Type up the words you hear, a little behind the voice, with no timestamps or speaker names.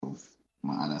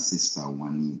my other sister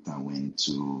Juanita went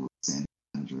to St.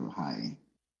 Andrew High.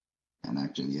 And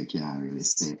actually, you can't really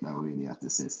say it that way. You have to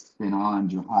say St.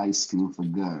 Andrew High School for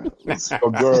girls.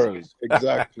 For girls,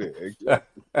 exactly. You have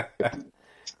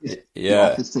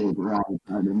Yeah. to say it right,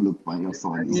 or them look for your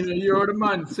phone. You're the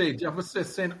man, say it. You have to say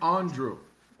St. Andrew.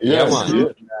 Yeah, Yes,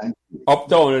 man. yeah.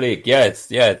 Uptown Lake.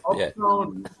 Yes.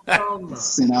 Uptown,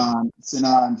 man. St.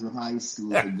 Andrew High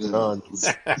School for girls.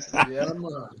 Yeah,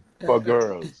 man. For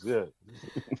girls, yeah.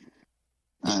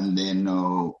 And then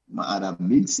my other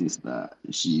big sister,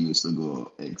 she used to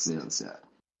go Excelsior.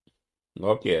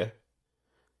 Okay.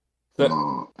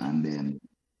 So, And then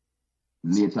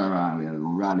later on,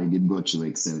 well, Raleigh did go to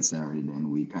Excelsior, and then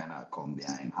we kind of come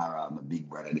behind Harold, my big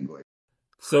brother, to go.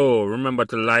 So remember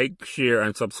to like, share,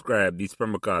 and subscribe these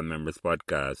Pembroke Hall Members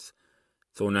podcasts,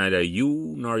 so neither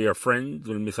you nor your friends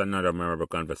will miss another memorable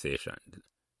conversation.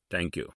 Thank you.